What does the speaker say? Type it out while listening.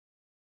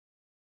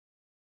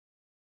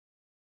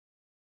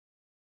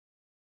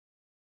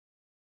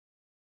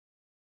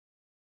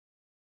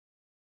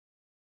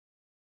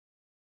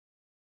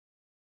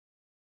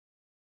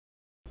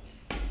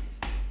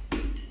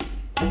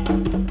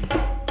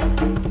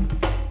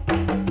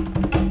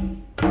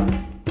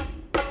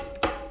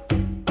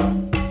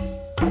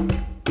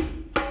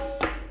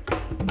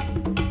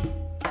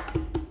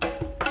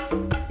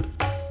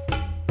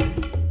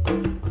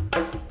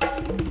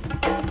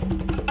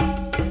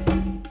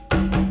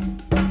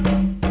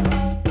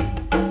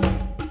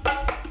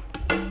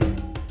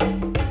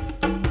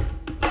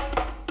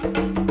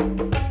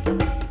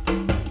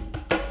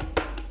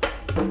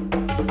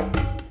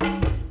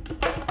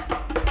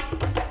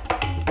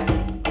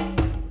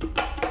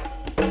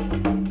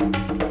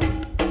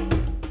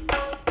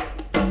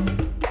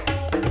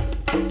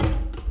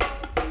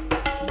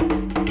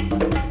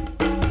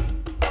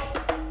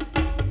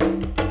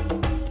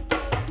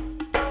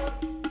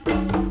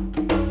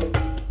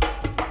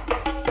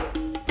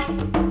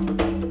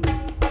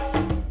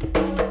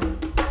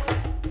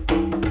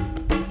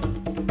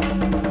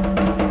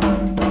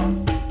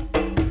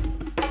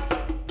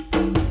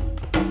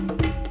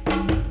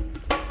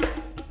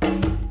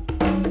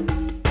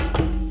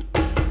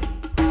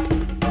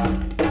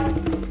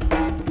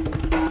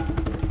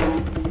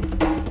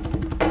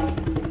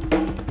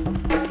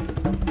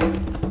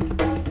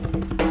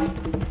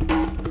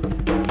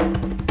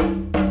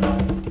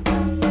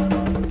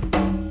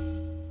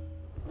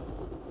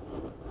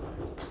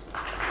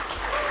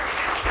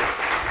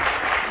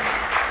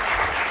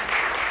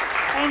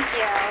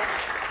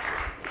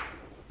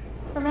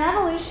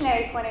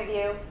evolutionary point of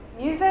view,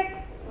 music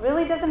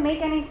really doesn't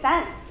make any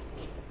sense.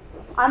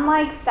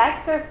 Unlike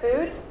sex or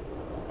food,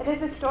 it has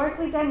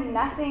historically done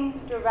nothing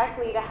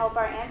directly to help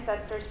our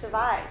ancestors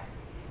survive.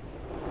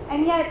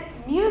 And yet,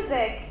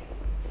 music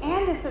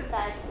and its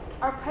effects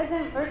are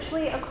present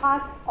virtually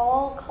across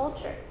all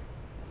cultures.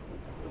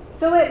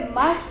 So it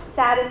must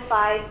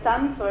satisfy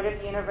some sort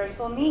of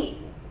universal need.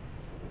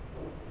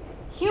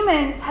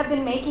 Humans have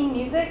been making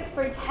music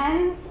for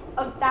tens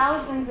of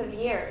thousands of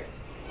years,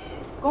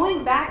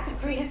 going back to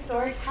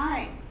prehistoric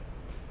time.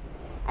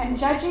 And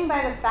judging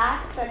by the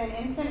fact that an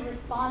infant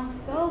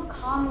responds so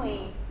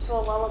calmly to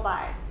a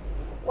lullaby,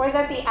 or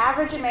that the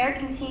average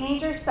American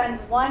teenager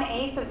spends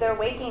 1/8 of their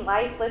waking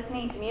life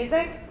listening to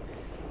music,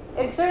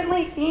 it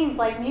certainly seems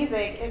like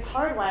music is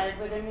hardwired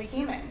within the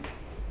human.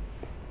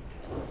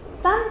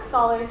 Some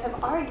scholars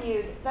have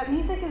argued that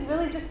music is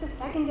really just a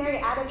secondary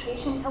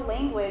adaptation to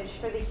language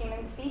for the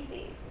human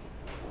species.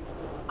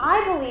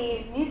 I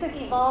believe music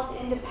evolved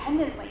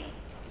independently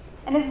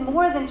and is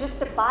more than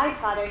just a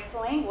byproduct to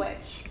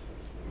language.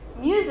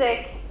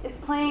 Music is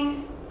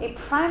playing a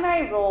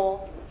primary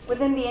role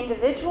within the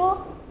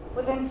individual,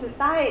 within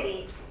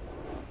society,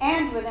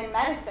 and within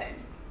medicine.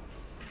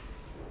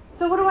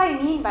 So what do I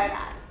mean by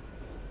that?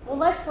 Well,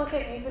 let's look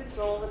at music's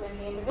role within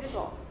the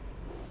individual.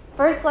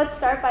 First, let's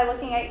start by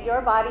looking at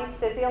your body's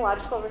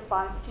physiological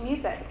response to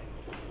music.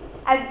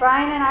 As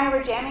Brian and I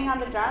were jamming on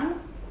the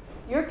drums,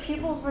 your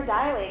pupils were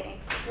dilating,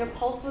 your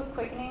pulse was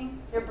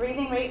quickening, your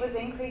breathing rate was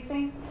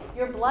increasing,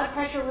 your blood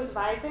pressure was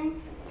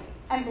rising,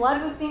 and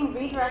blood was being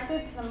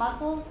redirected to the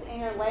muscles in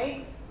your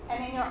legs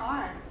and in your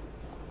arms.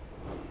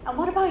 And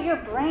what about your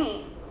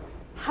brain?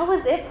 How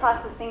was it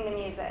processing the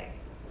music?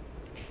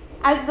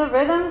 As the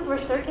rhythms were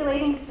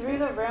circulating through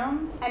the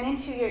room and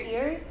into your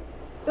ears,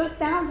 those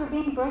sounds were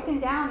being broken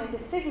down into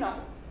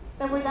signals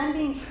that were then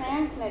being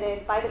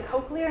transmitted by the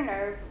cochlear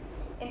nerve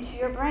into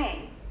your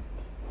brain.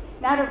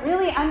 Now, to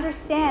really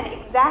understand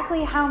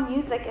exactly how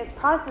music is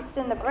processed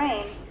in the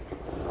brain,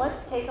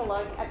 let's take a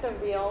look at the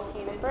real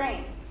human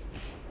brain.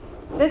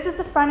 This is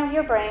the front of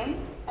your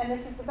brain, and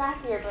this is the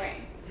back of your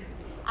brain.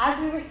 As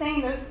we were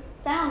saying, those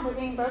sounds are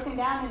being broken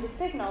down into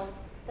signals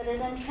that are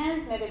then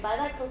transmitted by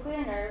that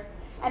cochlear nerve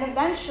and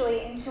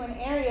eventually into an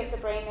area of the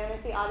brain known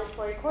as the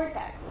auditory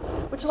cortex,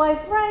 which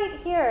lies right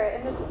here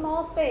in this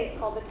small space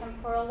called the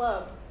temporal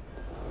lobe.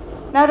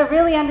 Now, to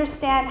really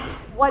understand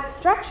what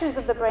structures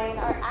of the brain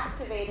are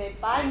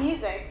activated by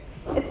music,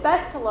 it's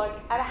best to look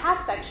at a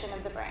half section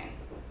of the brain.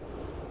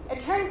 It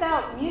turns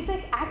out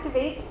music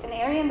activates an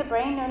area in the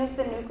brain known as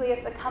the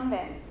nucleus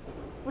accumbens,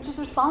 which is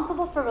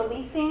responsible for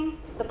releasing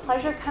the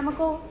pleasure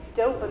chemical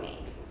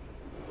dopamine.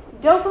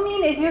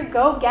 Dopamine is your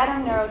go-getter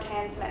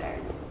neurotransmitter.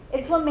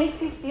 It's what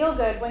makes you feel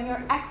good when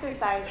you're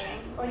exercising,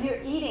 or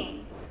you're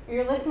eating, or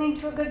you're listening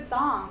to a good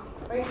song,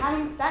 or you're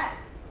having sex,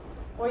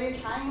 or you're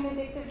trying an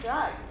addictive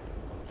drug.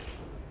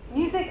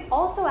 Music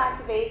also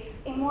activates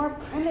a more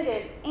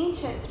primitive,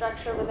 ancient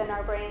structure within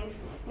our brains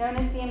known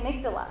as the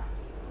amygdala,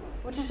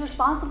 which is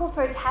responsible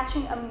for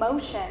attaching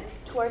emotions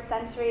to our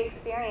sensory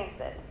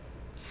experiences.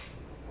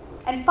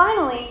 And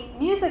finally,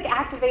 music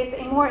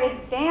activates a more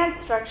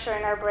advanced structure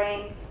in our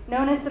brain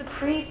known as the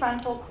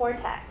prefrontal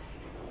cortex,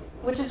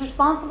 which is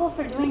responsible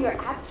for doing your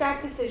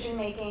abstract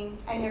decision-making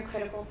and your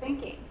critical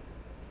thinking.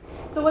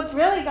 So what's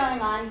really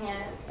going on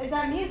here is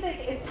that music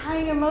is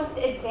tying your most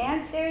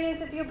advanced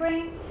areas of your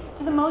brain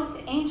to the most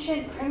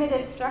ancient,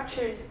 primitive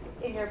structures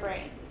in your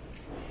brain.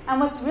 And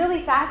what's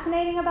really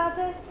fascinating about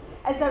this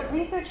is that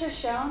research has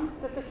shown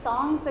that the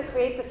songs that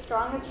create the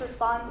strongest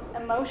response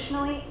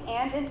emotionally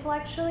and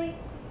intellectually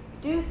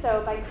do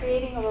so by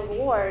creating a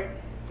reward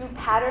through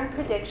pattern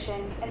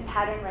prediction and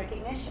pattern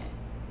recognition.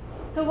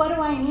 So what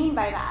do I mean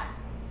by that?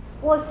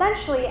 Well,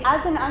 essentially,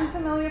 as an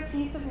unfamiliar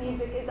piece of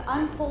music is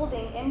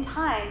unfolding in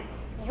time,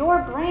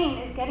 your brain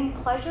is getting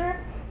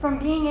pleasure from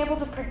being able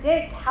to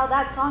predict how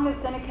that song is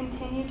going to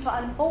continue to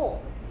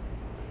unfold.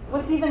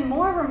 What's even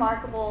more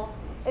remarkable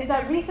is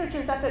that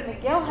researchers up at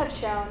McGill have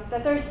shown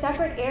that there are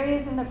separate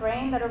areas in the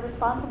brain that are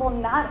responsible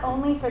not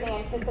only for the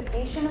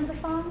anticipation of the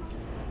song,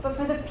 but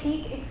for the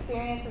peak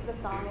experience of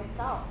the song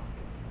itself.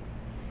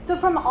 So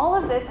from all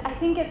of this, I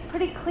think it's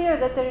pretty clear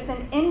that there's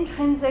an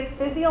intrinsic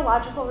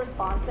physiological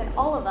response in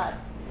all of us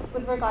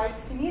with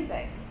regards to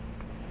music.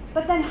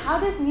 But then how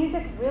does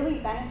music really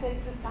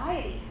benefit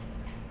society?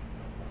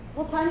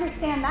 Well, to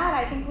understand that,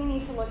 I think we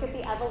need to look at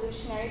the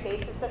evolutionary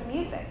basis of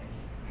music.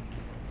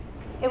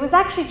 It was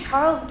actually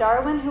Charles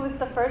Darwin who was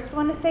the first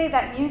one to say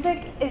that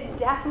music is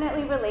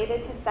definitely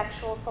related to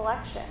sexual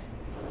selection.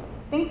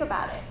 Think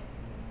about it.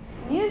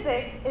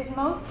 Music is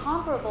most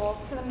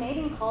comparable to the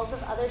mating calls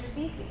of other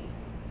species,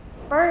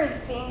 birds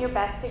being your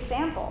best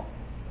example.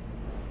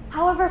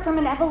 However, from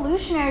an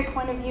evolutionary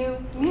point of view,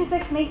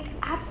 music makes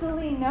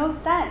absolutely no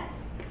sense.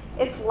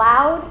 It's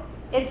loud,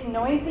 it's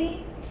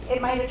noisy,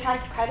 it might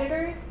attract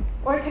predators,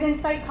 or it could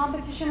incite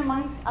competition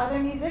amongst other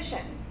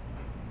musicians.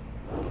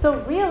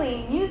 So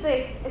really,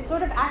 music is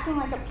sort of acting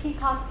like a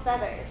peacock's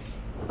feathers,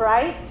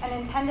 bright and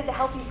intended to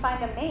help you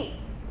find a mate,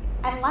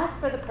 and less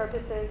for the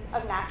purposes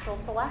of natural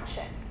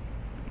selection.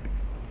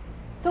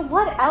 So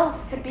what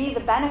else could be the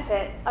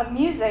benefit of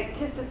music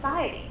to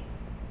society?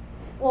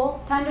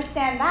 Well, to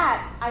understand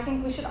that, I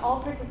think we should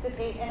all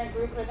participate in a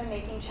group rhythm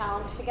making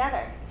challenge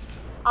together.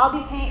 I'll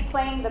be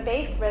playing the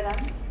bass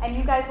rhythm, and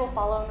you guys will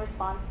follow in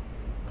response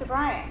to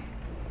Brian.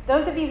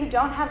 Those of you who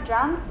don't have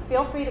drums,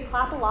 feel free to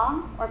clap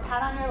along or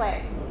pat on your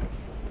legs.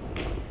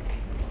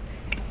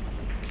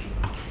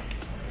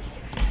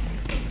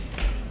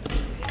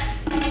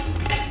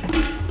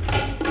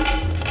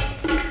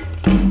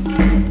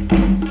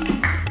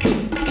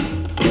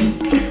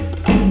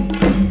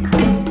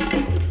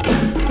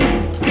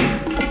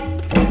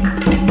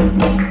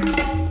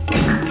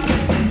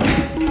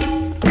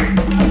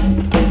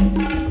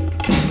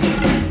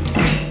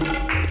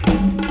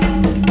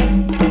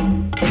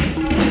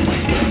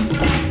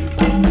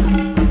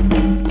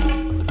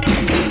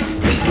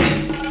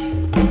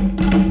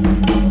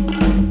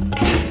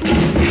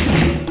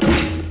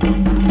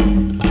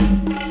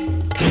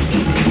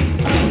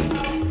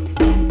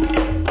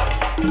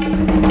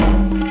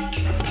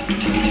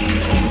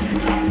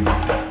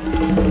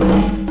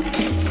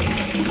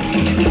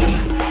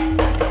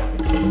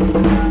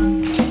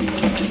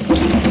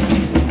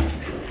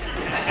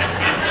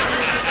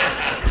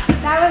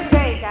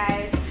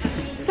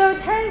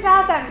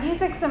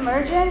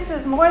 Emergence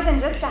is more than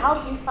just to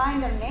help you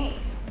find a mate.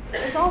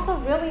 It's also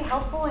really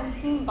helpful in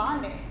team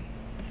bonding.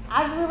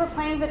 As we were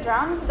playing the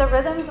drums, the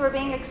rhythms were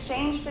being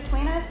exchanged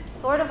between us,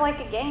 sort of like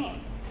a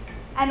game.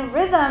 And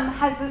rhythm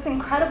has this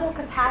incredible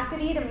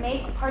capacity to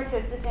make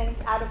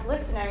participants out of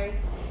listeners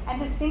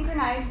and to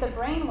synchronize the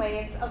brain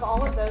waves of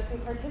all of those who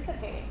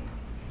participate.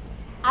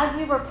 As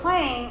we were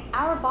playing,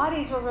 our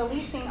bodies were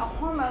releasing a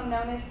hormone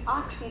known as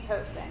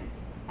oxytocin.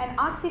 And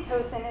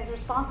oxytocin is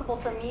responsible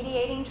for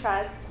mediating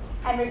trust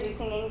and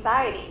reducing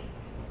anxiety.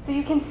 So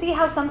you can see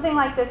how something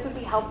like this would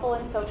be helpful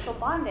in social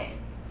bonding.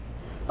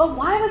 But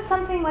why would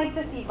something like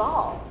this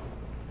evolve?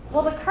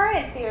 Well, the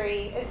current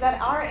theory is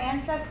that our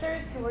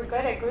ancestors who were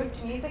good at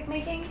grouped music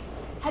making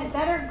had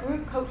better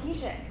group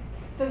cohesion.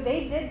 So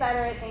they did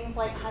better at things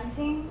like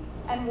hunting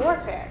and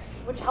warfare,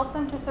 which helped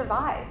them to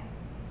survive.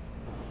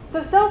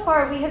 So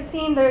far we have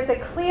seen there's a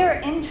clear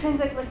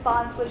intrinsic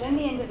response within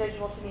the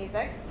individual to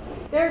music.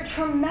 There are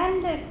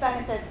tremendous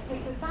benefits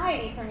to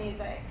society for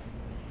music.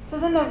 So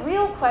then the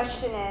real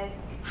question is,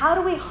 how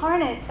do we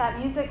harness that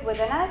music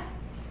within us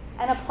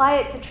and apply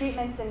it to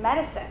treatments in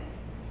medicine?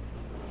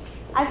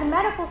 As a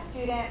medical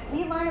student,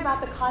 we learn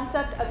about the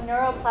concept of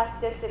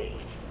neuroplasticity,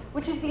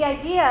 which is the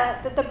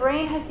idea that the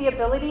brain has the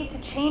ability to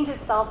change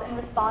itself in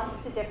response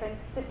to different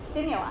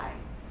stimuli.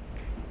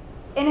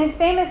 In his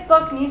famous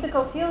book,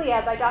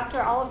 Musicophilia, by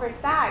Dr. Oliver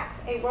Sacks,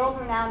 a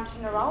world-renowned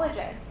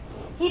neurologist,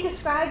 he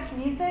describes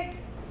music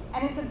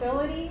and its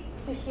ability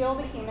to heal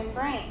the human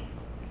brain.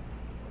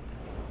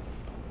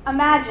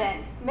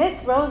 Imagine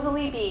Miss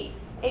Rosalie B.,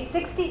 a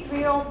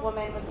 63-year-old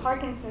woman with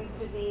Parkinson's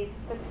disease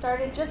that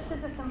started just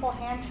as a simple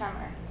hand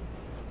tremor,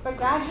 but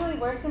gradually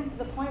worsened to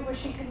the point where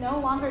she could no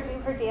longer do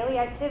her daily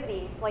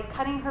activities like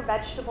cutting her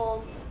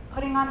vegetables,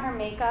 putting on her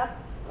makeup,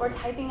 or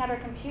typing at her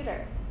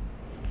computer.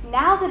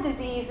 Now the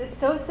disease is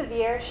so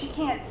severe she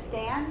can't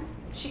stand,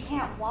 she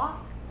can't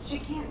walk, she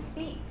can't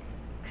speak.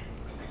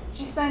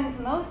 She spends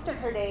most of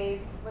her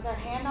days with her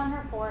hand on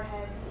her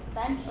forehead,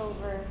 bent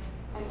over,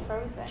 and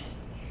frozen.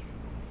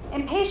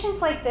 In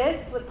patients like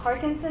this with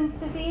Parkinson's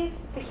disease,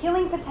 the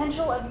healing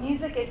potential of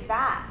music is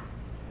vast.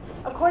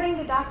 According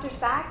to Dr.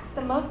 Sacks,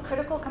 the most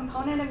critical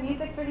component of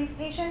music for these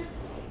patients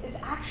is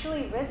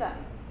actually rhythm.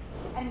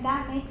 And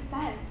that makes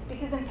sense,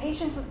 because in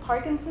patients with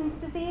Parkinson's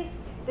disease,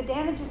 the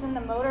damage is in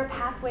the motor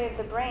pathway of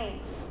the brain,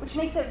 which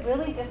makes it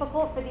really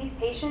difficult for these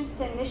patients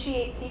to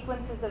initiate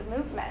sequences of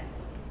movement.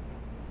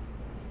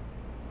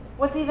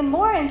 What's even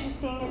more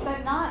interesting is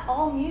that not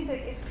all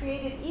music is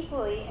created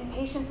equally in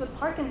patients with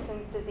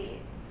Parkinson's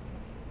disease.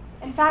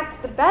 In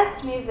fact, the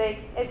best music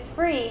is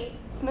free,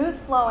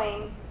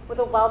 smooth-flowing, with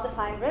a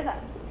well-defined rhythm.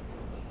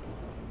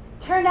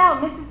 Turned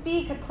out Mrs.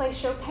 B could play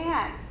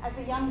Chopin as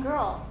a young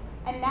girl,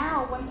 and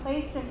now, when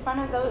placed in front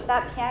of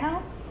that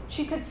piano,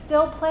 she could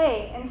still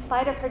play in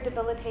spite of her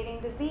debilitating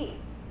disease.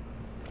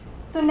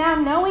 So now,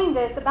 knowing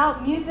this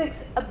about music's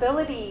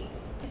ability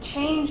to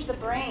change the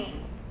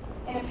brain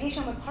in a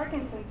patient with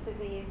Parkinson's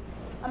disease,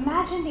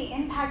 imagine the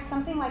impact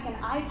something like an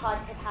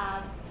iPod could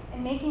have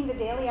in making the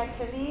daily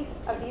activities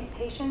of these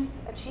patients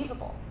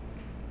achievable.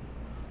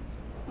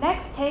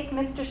 Next, take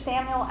Mr.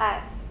 Samuel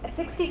S., a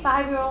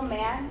 65-year-old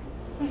man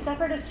who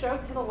suffered a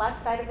stroke to the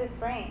left side of his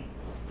brain,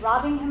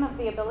 robbing him of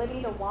the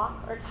ability to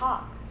walk or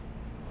talk.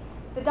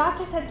 The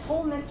doctors had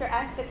told Mr.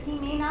 S. that he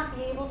may not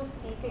be able to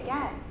speak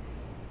again.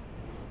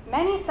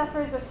 Many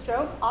sufferers of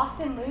stroke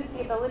often lose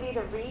the ability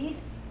to read,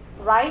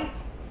 write,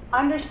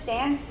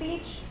 understand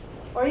speech,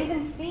 or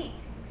even speak.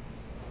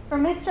 For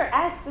Mr.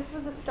 S., this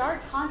was a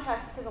stark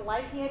contrast to the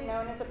life he had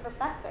known as a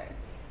professor,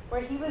 where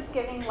he was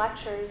giving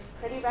lectures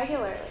pretty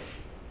regularly.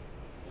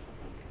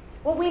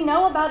 What we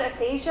know about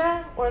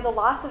aphasia, or the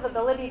loss of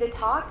ability to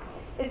talk,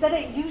 is that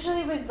it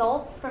usually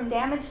results from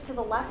damage to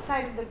the left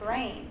side of the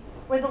brain,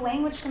 where the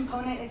language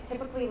component is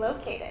typically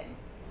located.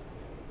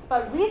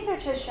 But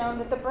research has shown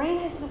that the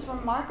brain has this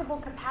remarkable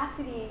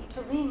capacity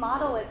to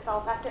remodel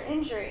itself after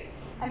injury,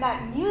 and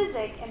that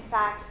music, in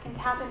fact, can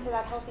tap into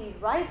that healthy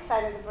right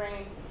side of the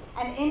brain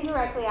and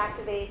indirectly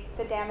activate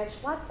the damaged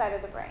left side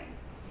of the brain.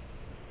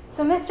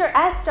 So Mr.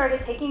 S.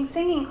 started taking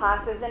singing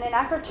classes in an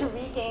effort to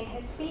regain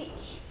his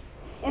speech.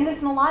 In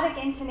this melodic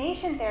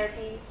intonation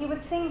therapy, he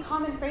would sing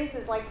common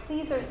phrases like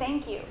please or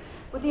thank you,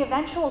 with the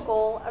eventual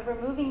goal of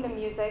removing the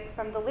music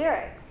from the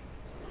lyrics.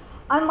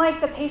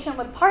 Unlike the patient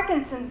with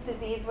Parkinson's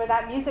disease, where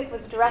that music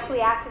was directly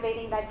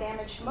activating that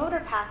damaged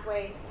motor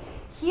pathway,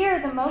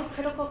 here the most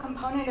critical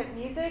component of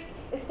music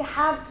is to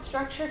have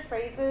structured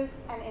phrases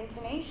and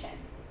intonation.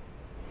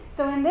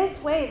 So in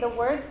this way, the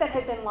words that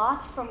had been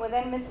lost from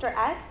within Mr.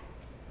 S.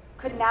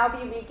 could now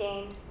be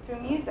regained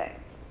through music.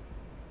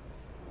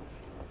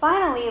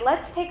 Finally,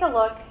 let's take a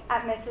look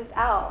at Mrs.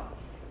 L.,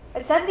 a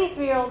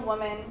 73-year-old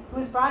woman who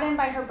was brought in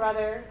by her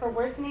brother for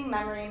worsening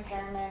memory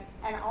impairment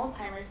and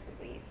Alzheimer's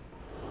disease.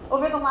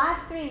 Over the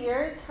last 3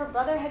 years, her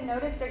brother had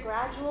noticed a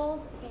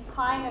gradual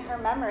decline in her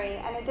memory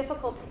and a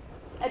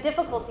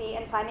difficulty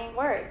in finding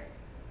words.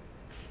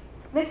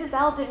 Mrs.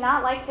 L. did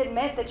not like to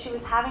admit that she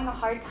was having a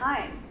hard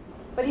time,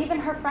 but even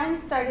her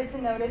friends started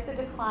to notice a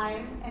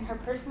decline in her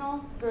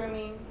personal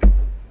grooming,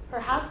 her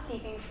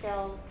housekeeping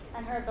skills,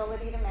 and her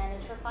ability to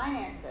manage her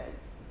finances.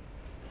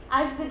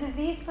 As the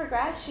disease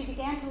progressed, she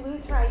began to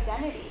lose her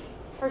identity,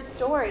 her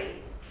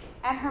stories,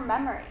 and her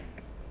memory.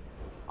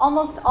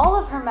 Almost all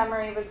of her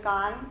memory was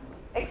gone,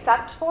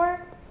 except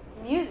for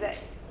music.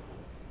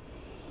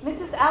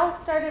 Mrs. L.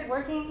 started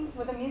working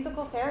with a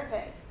musical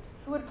therapist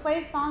who would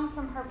play songs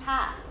from her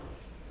past.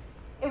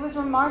 It was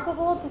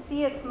remarkable to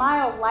see a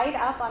smile light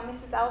up on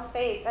Mrs. L.'s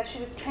face as she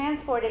was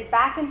transported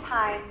back in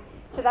time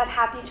to that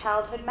happy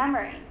childhood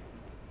memory.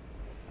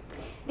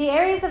 The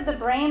areas of the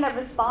brain that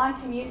respond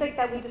to music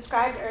that we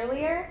described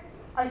earlier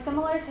are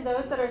similar to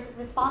those that are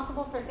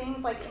responsible for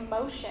things like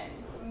emotion,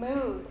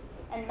 mood,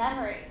 and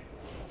memory.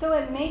 So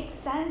it makes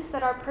sense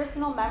that our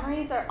personal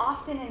memories are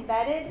often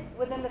embedded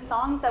within the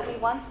songs that we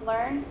once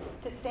learned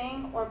to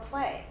sing or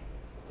play.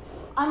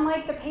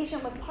 Unlike the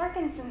patient with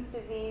Parkinson's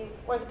disease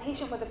or the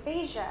patient with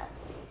aphasia,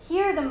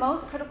 here the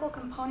most critical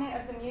component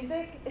of the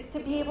music is to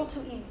be able to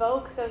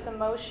evoke those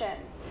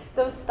emotions,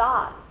 those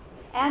thoughts,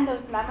 and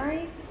those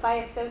memories by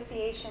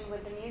association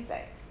with the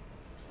music.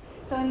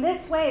 So in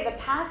this way, the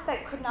past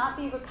that could not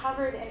be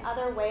recovered in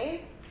other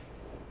ways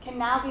can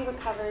now be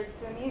recovered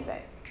through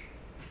music.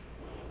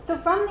 So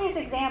from these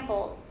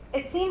examples,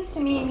 it seems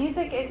to me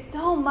music is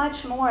so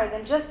much more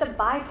than just a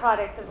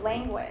byproduct of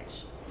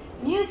language.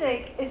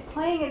 Music is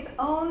playing its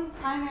own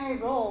primary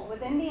role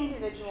within the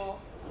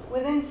individual,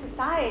 within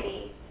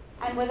society,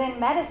 and within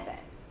medicine.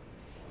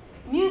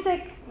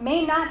 Music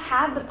may not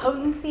have the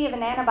potency of an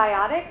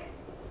antibiotic,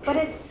 but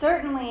it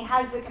certainly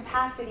has the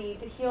capacity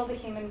to heal the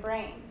human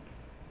brain.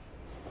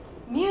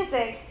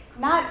 Music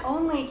not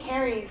only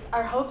carries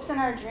our hopes and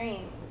our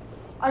dreams,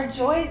 our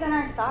joys and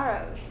our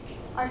sorrows,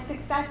 our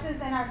successes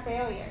and our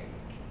failures.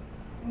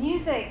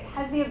 Music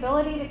has the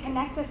ability to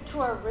connect us to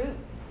our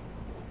roots,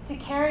 to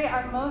carry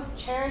our most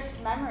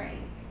cherished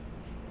memories,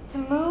 to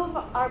move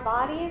our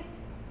bodies,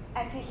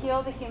 and to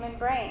heal the human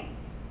brain.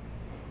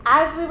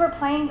 As we were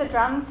playing the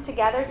drums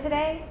together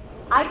today,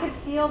 I could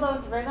feel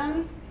those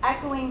rhythms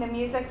echoing the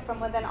music from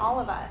within all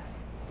of us.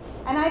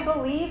 And I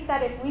believe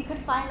that if we could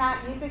find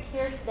that music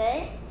here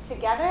today,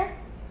 together,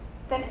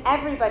 then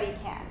everybody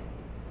can.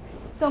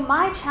 So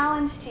my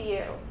challenge to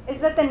you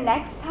is that the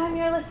next time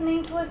you're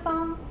listening to a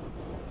song,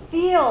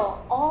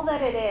 feel all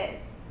that it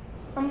is,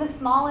 from the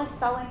smallest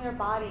cell in your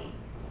body,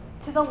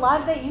 to the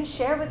love that you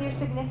share with your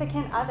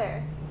significant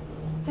other,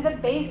 to the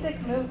basic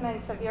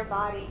movements of your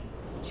body,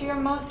 to your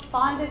most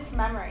fondest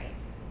memories.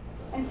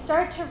 and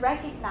start to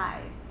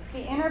recognize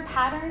the inner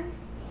patterns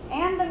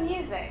and the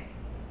music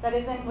that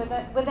is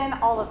within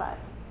all of us.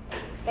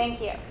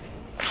 Thank you.